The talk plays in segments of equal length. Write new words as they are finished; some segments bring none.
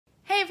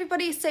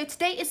everybody, so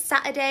today is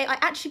Saturday. I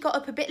actually got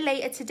up a bit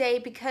later today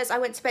because I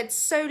went to bed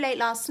so late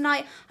last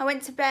night. I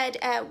went to bed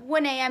at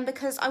 1 AM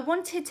because I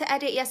wanted to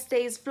edit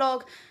yesterday's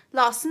vlog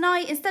last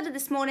night instead of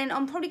this morning.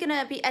 I'm probably going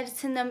to be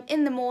editing them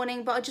in the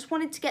morning, but I just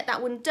wanted to get that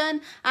one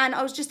done and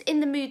I was just in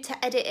the mood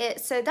to edit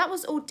it. So that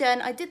was all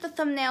done. I did the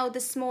thumbnail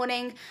this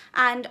morning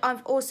and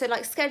I've also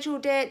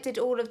scheduled it, did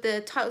all of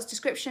the titles,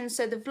 descriptions,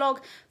 so the vlog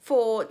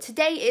for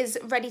today is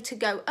ready to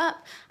go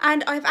up.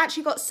 And I've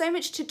actually got so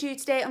much to do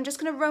today. I'm just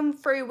going to run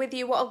through with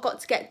you what I've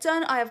got to get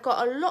done. I have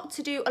got a lot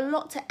to do, a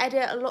lot to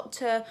edit, a lot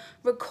to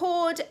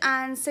record,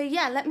 and so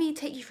yeah, let me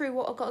take you through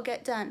what I've got to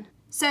get done.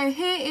 So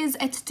here is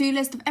a to-do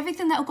list of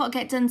everything that I've got to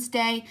get done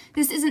today.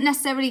 This isn't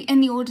necessarily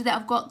in the order that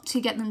I've got to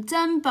get them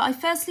done, but I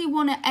firstly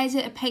want to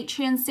edit a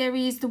Patreon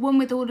series, the one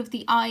with all of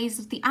the eyes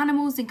of the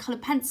animals in colour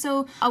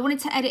pencil. I wanted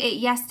to edit it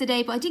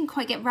yesterday, but I didn't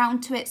quite get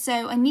round to it,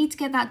 so I need to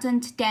get that done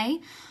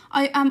today.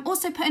 I am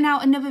also putting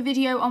out another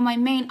video on my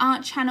main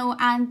art channel,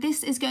 and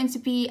this is going to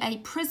be a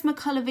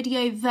Prismacolor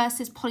video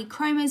versus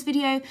Polychromos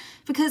video,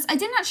 because I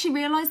didn't actually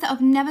realise that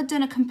I've never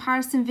done a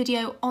comparison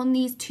video on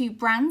these two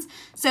brands.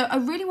 So I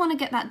really want to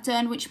get that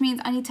done, which means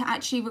I need to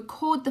actually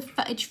record the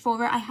footage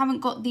for it. I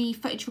haven't got the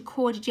footage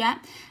recorded yet,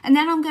 and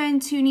then I'm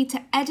going to need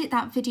to edit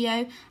that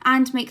video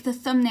and make the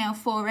thumbnail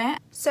for it.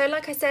 So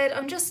like I said,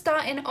 I'm just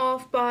starting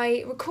off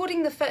by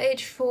recording the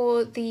footage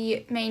for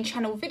the main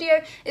channel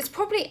video. It's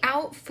probably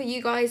out for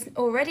you guys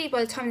already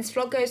by the time this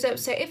vlog goes up,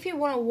 so if you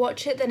want to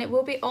watch it then it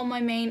will be on my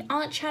main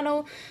art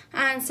channel.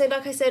 And so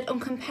like I said, I'm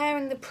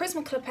comparing the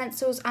Prismacolor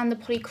pencils and the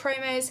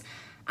Polychromos.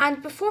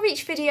 And before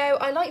each video,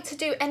 I like to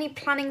do any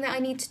planning that I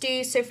need to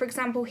do. So for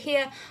example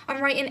here,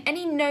 I'm writing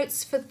any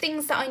notes for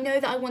things that I know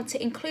that I want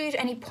to include,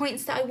 any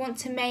points that I want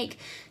to make.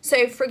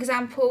 So for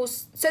example,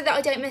 so that I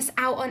don't miss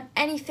out on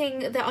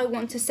anything that I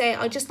want to say,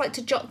 I just like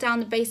to jot down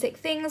the basic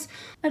things.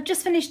 I've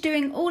just finished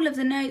doing all of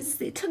the notes.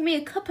 It took me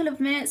a couple of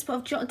minutes, but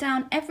I've jotted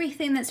down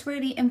everything that's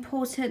really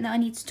important that I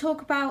need to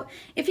talk about.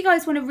 If you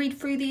guys want to read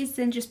through these,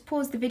 then just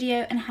pause the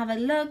video and have a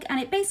look. And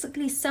it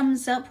basically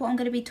sums up what I'm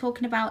going to be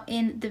talking about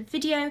in the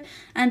video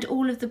and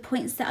all of the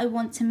points that I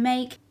want to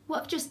make.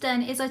 What I've just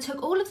done is I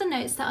took all of the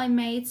notes that I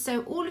made,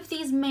 so all of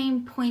these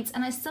main points,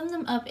 and I summed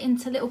them up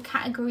into little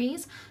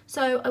categories.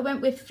 So I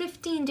went with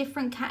 15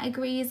 different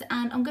categories,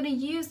 and I'm going to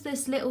use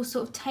this little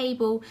sort of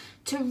table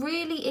to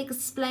really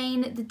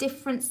explain the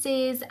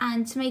differences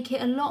and to make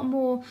it a lot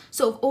more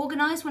sort of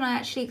organised when I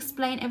actually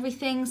explain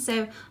everything.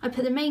 So I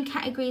put the main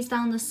categories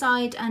down the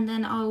side, and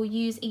then I'll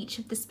use each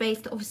of the space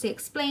to obviously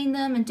explain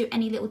them and do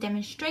any little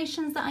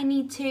demonstrations that I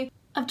need to.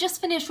 I've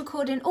just finished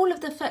recording all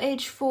of the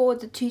footage for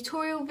the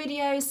tutorial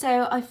video,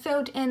 so I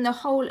filled in the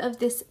whole of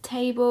this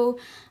table,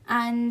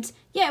 and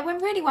yeah, it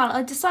went really well.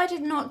 I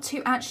decided not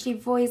to actually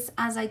voice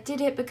as I did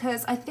it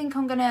because I think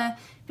I'm gonna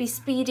be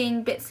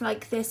speeding bits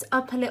like this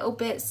up a little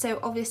bit, so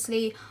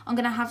obviously I'm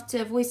gonna have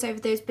to voice over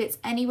those bits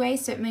anyway,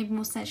 so it made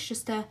more sense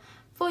just to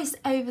voice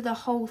over the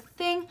whole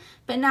thing.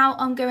 But now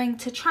I'm going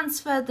to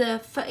transfer the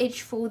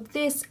footage for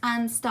this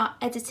and start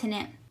editing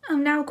it.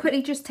 I'm now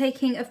quickly just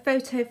taking a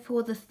photo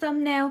for the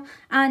thumbnail,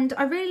 and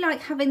I really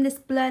like having this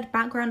blurred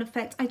background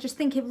effect. I just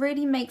think it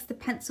really makes the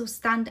pencil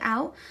stand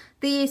out.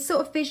 The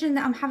sort of vision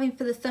that I'm having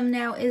for the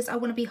thumbnail is I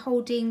want to be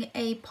holding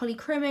a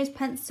Polychromos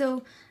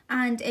pencil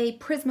and a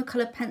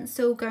Prismacolor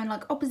pencil going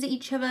like opposite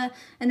each other,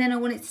 and then I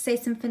want it to say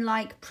something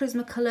like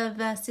Prismacolor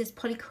versus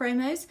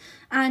Polychromos,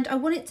 and I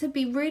want it to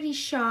be really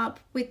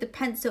sharp with the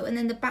pencil and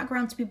then the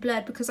background to be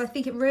blurred, because I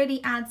think it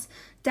really adds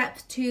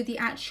depth to the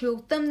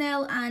actual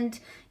thumbnail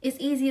and it's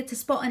easier to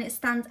spot and it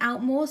stands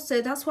out more.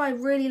 So that's why I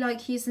really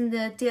like using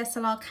the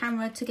DSLR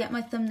camera to get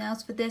my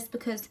thumbnails for this,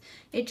 because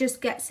it just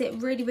gets it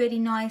really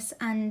nice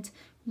and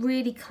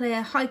really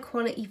clear, high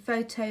quality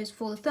photos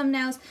for the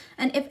thumbnails.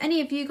 And if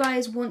any of you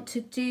guys want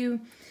to do,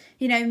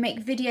 you know,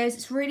 make videos,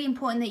 it's really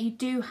important that you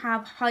do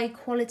have high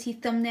quality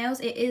thumbnails.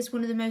 It is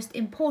one of the most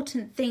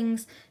important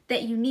things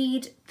that you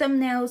need,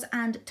 thumbnails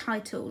and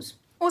titles.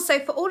 Also,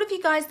 for all of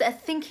you guys that are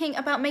thinking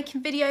about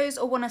making videos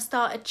or want to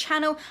start a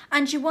channel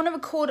and you want to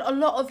record a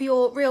lot of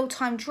your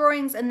real-time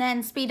drawings and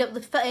then speed up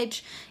the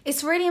footage,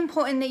 it's really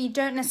important that you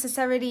don't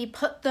necessarily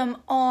put them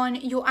on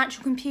your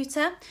actual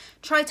computer.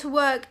 Try to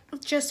work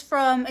just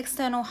from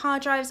external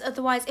hard drives.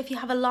 Otherwise, if you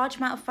have a large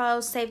amount of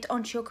files saved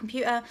onto your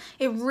computer,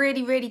 it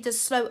really does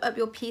slow up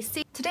your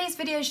PC. Today's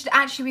video should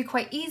actually be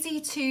quite easy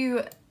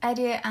to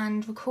edit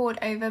and record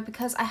over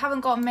because I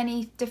haven't got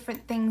many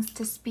different things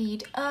to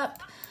speed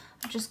up.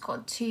 I've just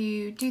got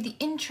to do the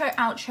intro,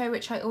 outro,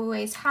 which I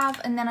always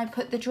have, and then I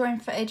put the drawing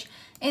footage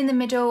in the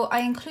middle. I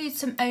include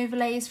some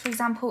overlays. For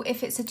example,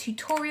 if it's a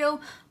tutorial,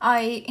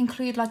 I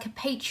include like a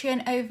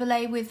Patreon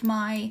overlay with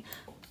the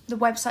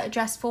website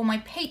address for my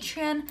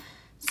Patreon.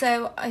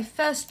 So I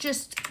first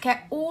just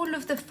get all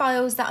of the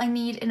files that I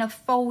need in a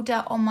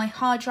folder on my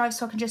hard drive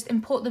so I can just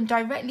import them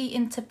directly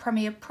into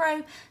Premiere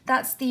Pro.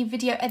 That's the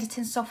video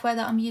editing software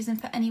that I'm using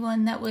for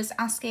anyone that was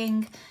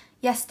asking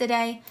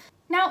yesterday.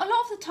 Now, a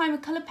lot of the time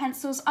with coloured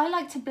pencils, I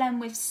like to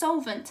blend with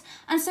solvent,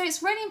 and so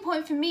it's really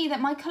important for me that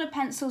my coloured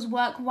pencils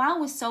work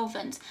well with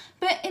solvent.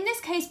 But in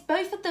this case,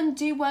 both of them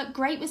do work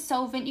great with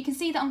solvent. You can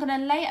see that I'm going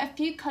to lay out a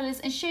few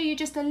colours and show you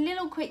just a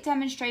little quick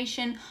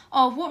demonstration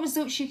of what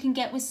results you can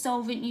get with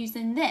solvent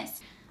using this.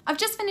 I've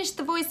just finished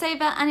the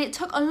voiceover and it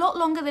took a lot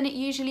longer than it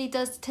usually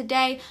does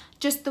today.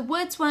 Just the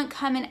words weren't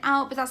coming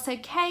out, but that's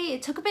okay.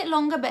 It took a bit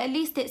longer, but at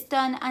least it's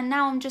done, and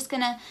now I'm just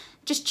going to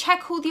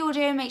check all the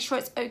audio, make sure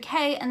it's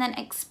okay, and then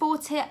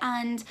export it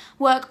and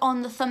work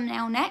on the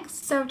thumbnail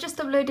next. So I've just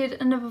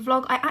uploaded another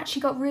vlog. I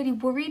actually got really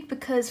worried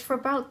because for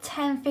about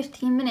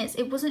 10-15 minutes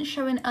it wasn't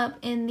showing up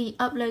in the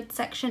upload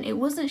section. It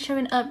wasn't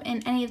showing up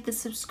in any of the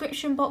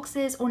subscription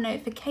boxes or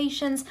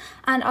notifications,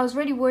 and I was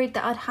really worried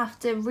that I'd have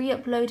to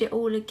re-upload it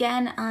all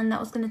again, and that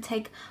was going to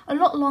take a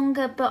lot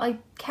longer, but I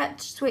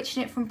kept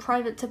switching it from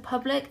private to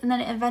public, and then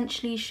it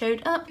eventually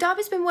showed up.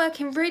 Darby's been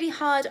working really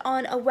hard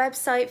on a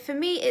website. For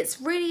me,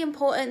 it's really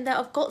important that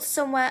I've got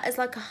somewhere as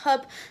like a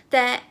hub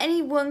that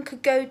anyone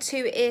could go to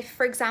if,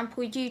 for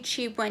example,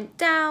 YouTube went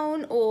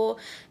down, or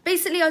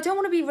basically I don't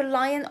want to be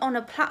reliant on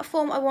a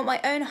platform. I want my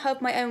own hub,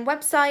 my own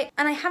website,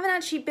 and I haven't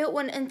actually built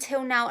one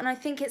until now, and I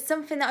think it's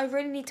something that I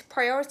really need to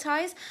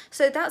prioritize.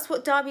 So that's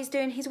what Darby's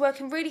doing. He's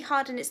working really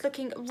hard and it's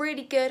looking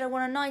really good. I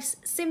want a nice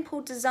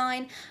simple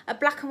design, a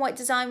black and white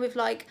design with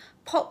like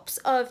pops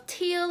of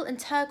teal and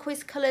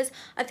turquoise colours.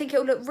 I think it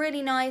will look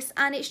really nice,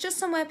 and it's just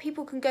somewhere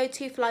people can go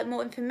to for like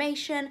more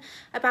information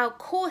about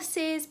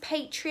courses,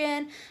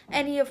 Patreon,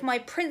 any of my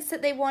prints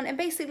that they want, and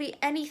basically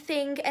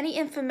anything, any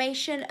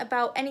information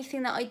about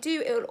anything that I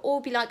do, it will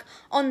all be like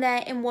on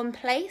there in one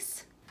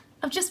place.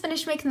 I've just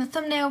finished making the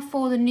thumbnail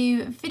for the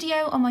new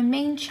video on my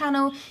main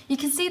channel. You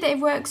can see that it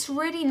works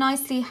really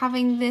nicely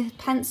having the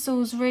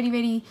pencils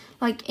really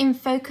like in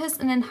focus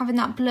and then having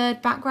that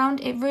blurred background.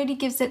 It really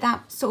gives it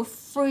that sort of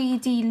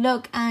 3D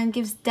look and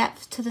gives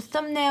depth to the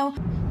thumbnail.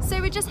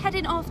 So we're just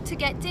heading off to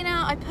get dinner.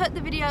 I put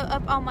the video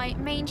up on my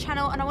main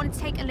channel and I wanted to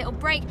take a little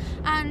break,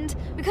 and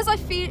because I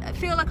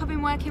feel like I've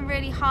been working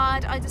really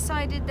hard, I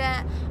decided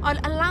that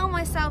I'd allow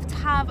myself to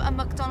have a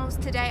McDonald's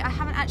today. I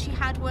haven't actually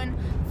had one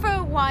for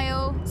a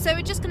while, so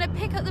we're just going to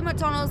pick up the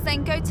McDonald's,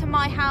 then go to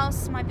my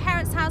house, my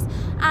parents' house,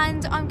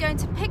 and I'm going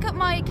to pick up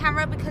my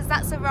camera because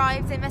that's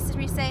arrived. They messaged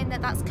me saying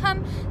that that's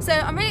come, so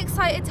I'm really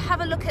excited to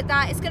have a look at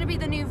that. It's going to be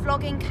the new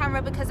vlogging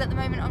camera because at the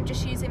moment I'm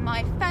just using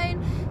my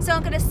phone, so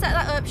I'm going to set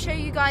that up, show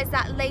you guys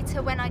that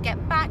later when I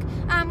get back,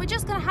 and we're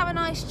just going to have a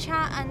nice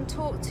chat and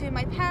talk to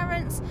my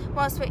parents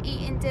whilst we're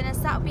eating dinner,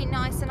 so that'll be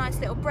nice, a nice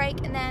little break,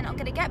 and then I'm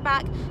going to get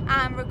back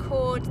and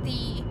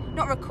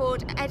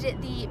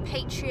edit the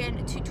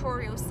Patreon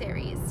tutorial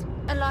series.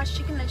 A large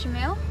chicken legend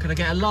meal. Can I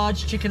get a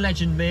large chicken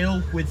legend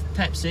meal with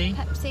Pepsi?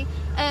 Pepsi.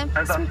 And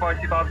that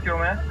spicy barbecue,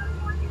 man?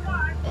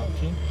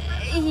 Barbecue?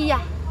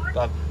 Yeah.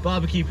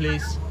 Barbecue,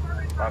 please.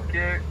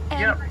 Barbecue.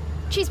 Yep.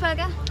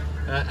 Cheeseburger.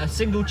 A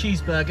single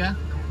cheeseburger.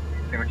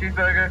 Single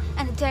cheeseburger.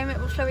 And a dairy milk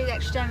McFlurry with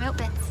extra dairy milk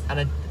bits.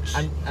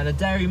 And a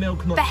dairy milk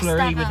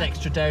McFlurry with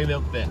extra dairy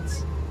milk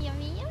bits.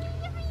 Yummy, yummy,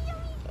 yummy,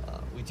 yummy.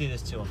 We do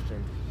this too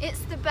often.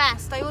 It's the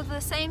best. I order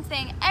the same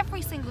thing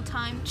every single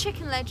time.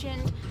 Chicken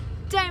legend,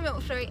 dairy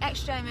milk McFlurry,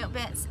 extra dairy milk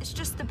bits. It's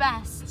just the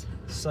best.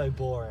 So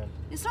boring.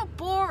 It's not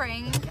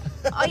boring.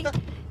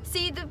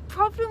 See, the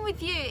problem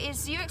with you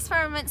is you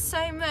experiment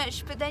so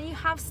much, but then you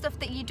have stuff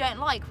that you don't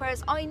like,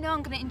 whereas I know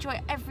I'm going to enjoy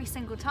it every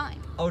single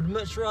time. I would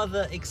much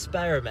rather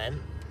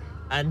experiment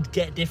and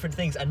get different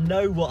things and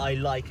know what I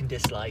like and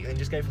dislike than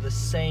just go for the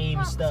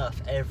same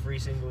stuff every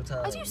single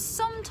time. I do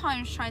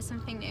sometimes try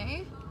something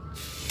new.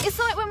 It's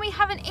like when we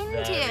have an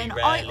Indian,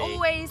 Very I rarely.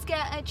 always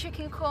get a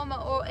chicken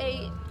korma or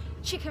a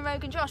chicken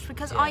Rogan Josh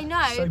because Yeah, I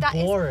know so that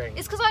boring.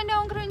 it's because I know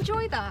I'm going to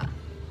enjoy that.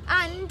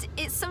 And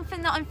it's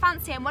something that I'm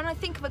fancying. When I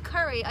think of a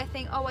curry, I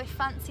think, oh, I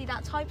fancy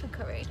that type of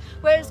curry.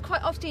 Whereas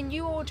quite often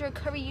you order a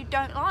curry you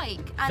don't like.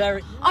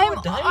 And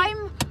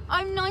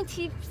I'm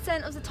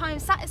 90% of the time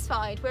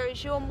satisfied,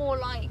 whereas you're more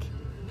like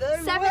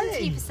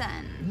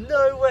 70%.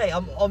 No way.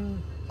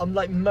 I'm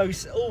like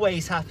most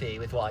always happy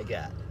with what I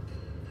get.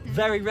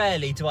 Very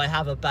rarely do I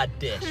have a bad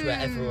dish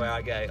everywhere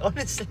I go.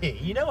 Honestly,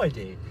 you know I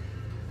do.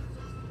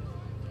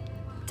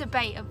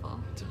 Debatable.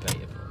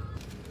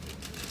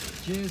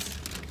 Cheers.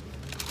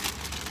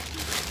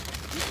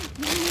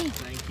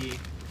 Thank you.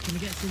 Can we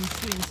get some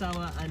sweet and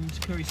sour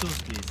and curry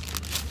sauce, please?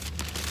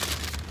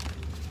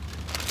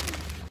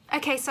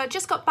 Okay, so I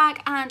just got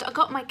back and I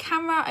got my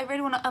camera. I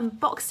really want to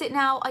unbox it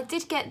now. I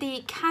did get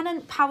the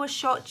Canon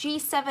PowerShot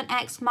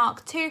G7X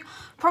Mark II,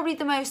 probably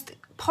the most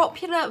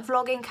popular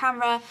vlogging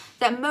camera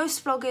that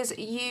most vloggers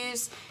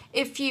use.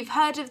 If you've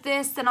heard of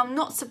this, then I'm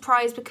not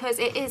surprised because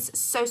it is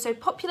so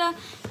popular.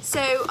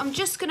 So I'm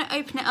just going to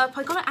open it up.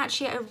 I got it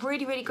actually at a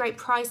really great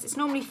price. It's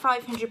normally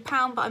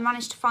 £500, but I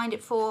managed to find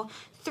it for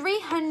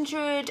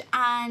 300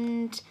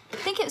 and I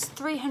think it's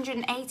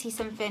 380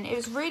 something. It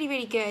was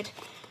really good.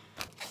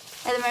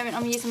 At the moment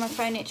I'm using my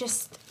phone, it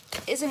just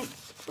isn't,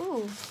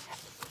 ooh.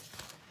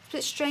 It's a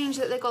bit strange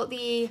that they got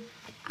the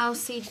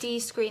LCD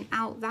screen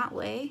out that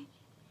way.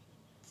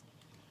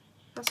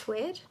 That's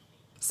weird.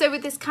 So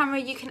with this camera,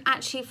 you can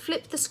actually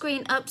flip the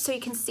screen up so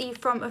you can see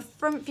from a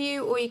front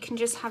view, or you can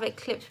just have it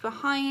clipped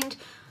behind.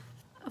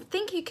 I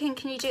think you can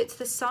you do it to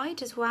the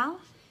side as well?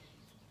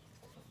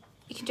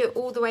 You can do it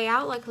all the way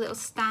out like a little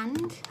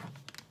stand.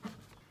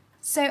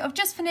 So I've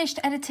just finished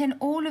editing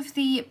all of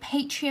the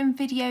Patreon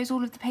videos,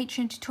 all of the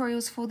Patreon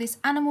tutorials for this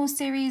animal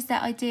series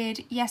that I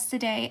did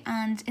yesterday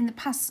and in the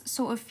past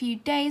sort of few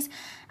days.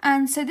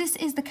 And so this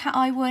is the cat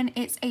eye one.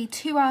 It's a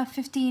 2-hour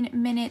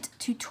 15-minute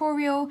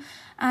tutorial,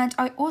 and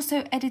I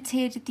also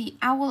edited the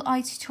owl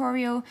eye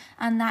tutorial,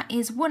 and that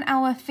is 1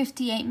 hour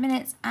 58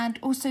 minutes, and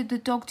also the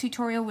dog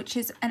tutorial, which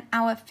is 1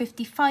 hour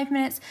 55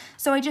 minutes.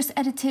 So I just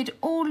edited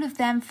all of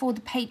them for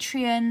the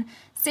Patreon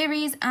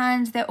series,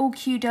 and they're all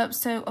queued up,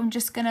 so I'm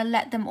just gonna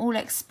let them all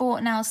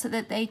export now so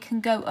that they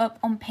can go up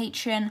on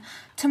Patreon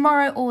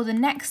tomorrow or the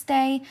next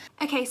day.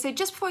 Okay, so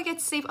just before I go to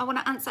sleep, I want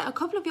to answer a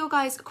couple of your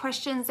guys'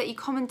 questions that you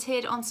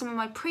commented on some of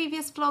my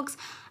previous vlogs.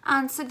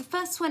 And so the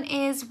first one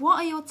is, what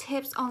are your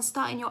tips on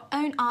starting your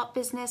own art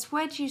business?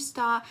 Where do you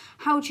start?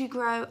 How do you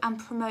grow and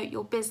promote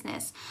your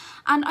business?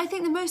 And I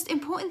think the most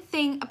important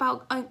thing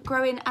about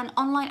growing an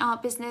online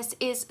art business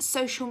is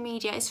social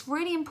media. It's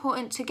really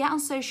important to get on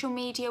social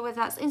media, whether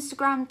that's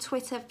Instagram,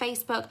 Twitter,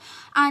 Facebook,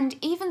 and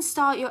even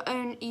start your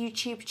own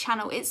YouTube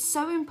channel. It's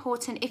so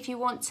important if you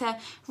want to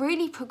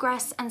really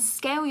progress and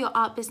scale your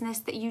art business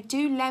that you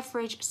do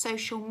leverage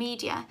social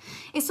media.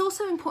 It's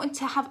also important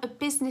to have a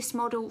business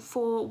model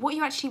for what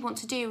you actually want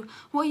to do.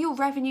 What are your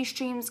revenue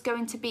streams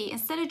going to be?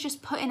 Instead of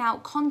just putting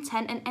out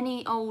content and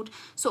any old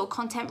sort of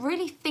content,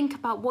 really think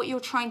about what you're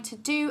trying to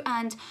do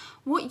and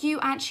what you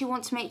actually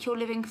want to make your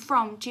living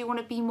from. Do you want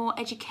to be more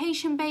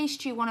education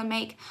based? Do you want to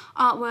make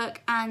artwork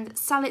and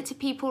sell it to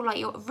people like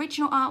your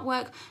original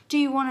artwork? Do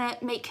you want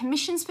to make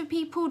commissions for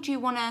people? Do you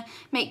want to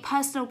make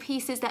personal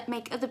pieces that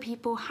make other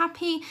people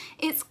happy?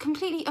 It's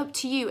completely up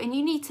to you, and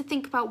you need to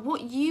think about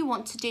what you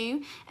want to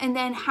do and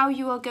then how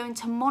you are going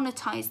to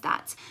monetize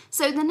that.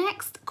 So the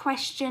next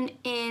question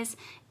is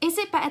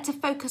it better to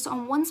focus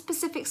on one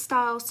specific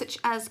style, such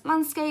as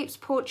landscapes,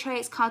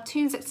 portraits,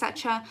 cartoons,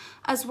 etc.,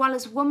 as well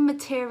as one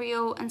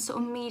material and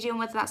sort of medium,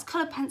 whether that's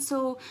colour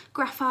pencil,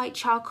 graphite,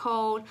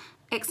 charcoal,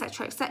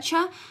 etc.,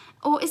 etc.,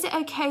 or is it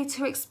okay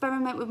to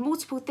experiment with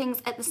multiple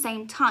things at the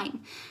same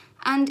time?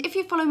 And if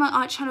you follow my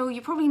art channel,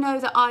 you probably know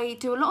that I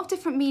do a lot of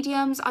different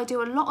mediums, I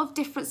do a lot of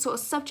different sort of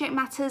subject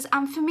matters,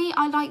 and for me,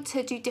 I like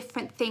to do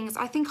different things.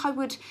 I think I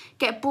would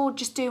get bored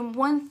just doing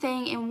one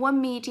thing in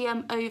one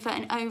medium over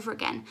and over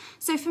again.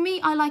 So for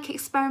me, I like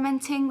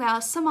experimenting. There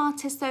are some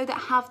artists though that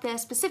have their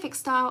specific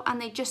style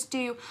and they just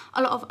do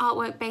a lot of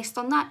artwork based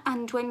on that,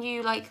 and when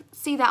you like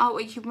see that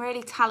artwork, you can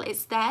really tell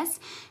it's theirs.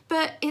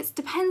 But it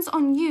depends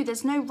on you.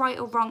 There's no right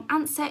or wrong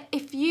answer.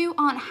 If you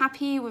aren't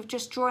happy with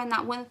just drawing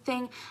that one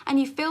thing and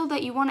you feel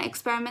that you want to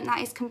experiment,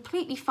 that is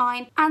completely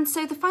fine. And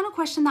so the final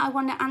question that I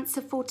want to answer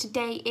for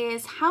today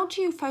is, how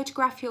do you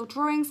photograph your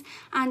drawings,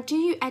 and do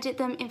you edit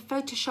them in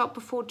Photoshop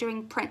before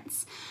doing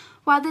prints?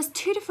 Well, there's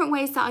two different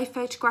ways that I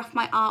photograph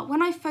my art.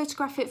 When I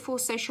photograph it for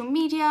social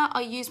media,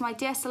 I use my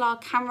DSLR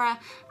camera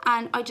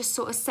and I just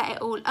sort of set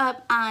it all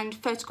up and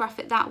photograph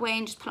it that way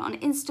and just put it on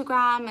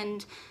Instagram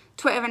and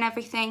Twitter and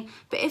everything.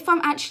 But if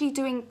I'm actually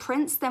doing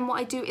prints, then what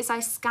I do is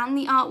I scan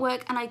the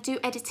artwork and I do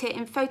edit it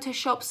in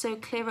Photoshop, so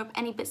clear up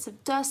any bits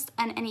of dust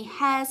and any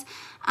hairs,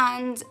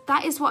 and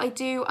that is what I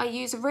do. I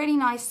use a really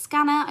nice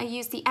scanner. I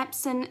use the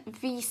Epson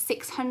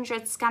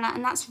V600 scanner,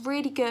 and that's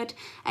really good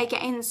at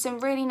getting some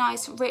really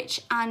nice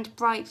rich and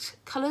bright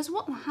colours.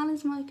 What the hell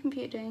is my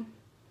computer doing?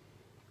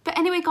 But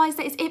anyway guys,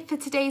 that is it for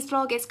today's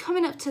vlog. It's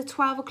coming up to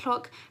 12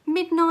 o'clock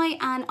midnight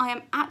and I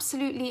am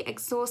absolutely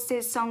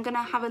exhausted, so I'm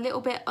gonna have a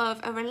little bit of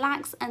a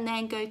relax and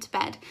then go to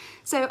bed.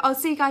 So I'll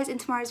see you guys in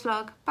tomorrow's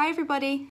vlog. Bye everybody.